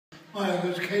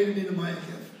agus céad ní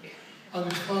maiitheh,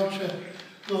 agus fáilte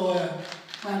go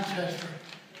Manchester.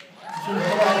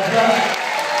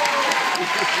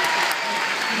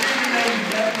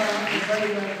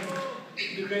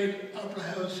 The great Opera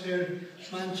House here,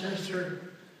 Manchester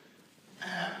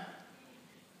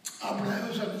Opera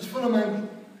House, and it's full of men.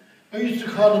 I used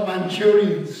to call them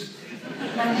Manchurians.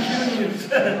 Manchurians.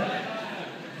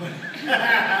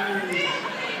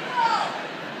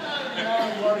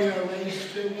 Warrior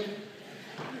race too.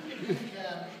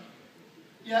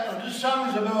 Yeah, this song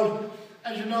is about,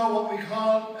 as you know, what we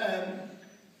call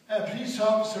a police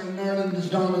officer in Ireland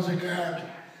is known as a guard.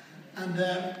 And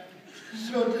this is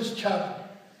about this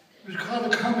chap. He was called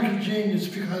a comical genius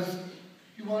because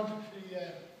he wanted to,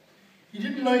 he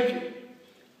didn't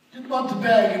want to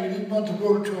beg and he didn't want to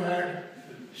work too hard.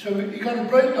 So he got a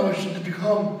bright notion to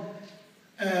become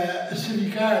a city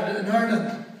guard in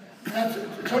Ireland. That's a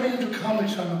funny little comic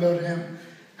song about him.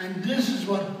 And this is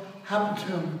what happened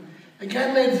to him.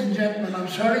 Again, ladies and gentlemen, I'm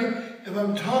sorry if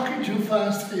I'm talking too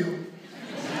fast for you.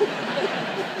 You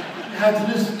have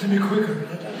to listen to me quicker.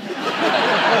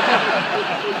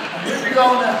 Here we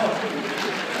go now.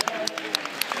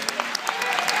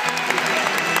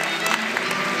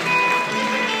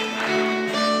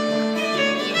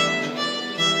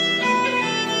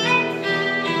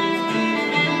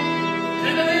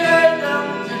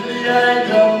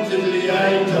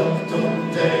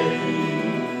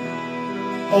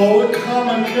 Oh, a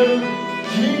comical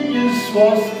genius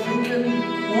was thinking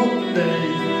one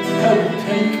day how to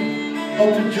take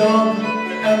up a job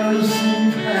and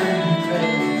receive handy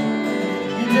pay.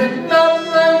 He did not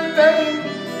like begging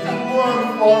and work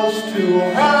was too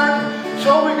hard,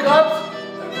 so we got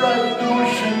a bright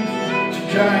notion to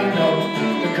join up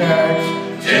the guards.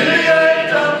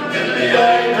 Diddly-i-dum,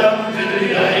 diddly-i-dum,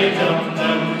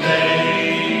 diddly-i-dum-dum day.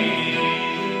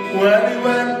 When he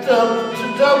went up to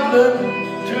Dublin,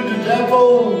 to the devil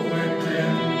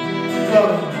within,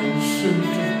 got a new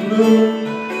suit of blue,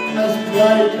 as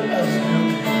bright as new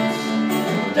peace.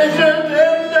 They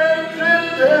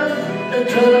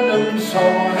drilled him so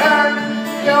hard,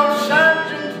 the old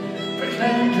sergeant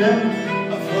proclaimed him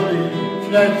a fully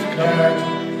fledged guard.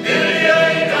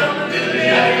 Diddly-i-dum,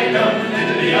 diddly-i-dum,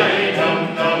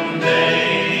 diddly-i-dum-dum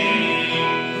day.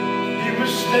 He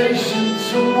was stationed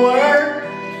somewhere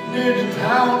near the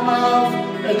town of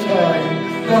Athy,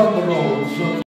 down the roads of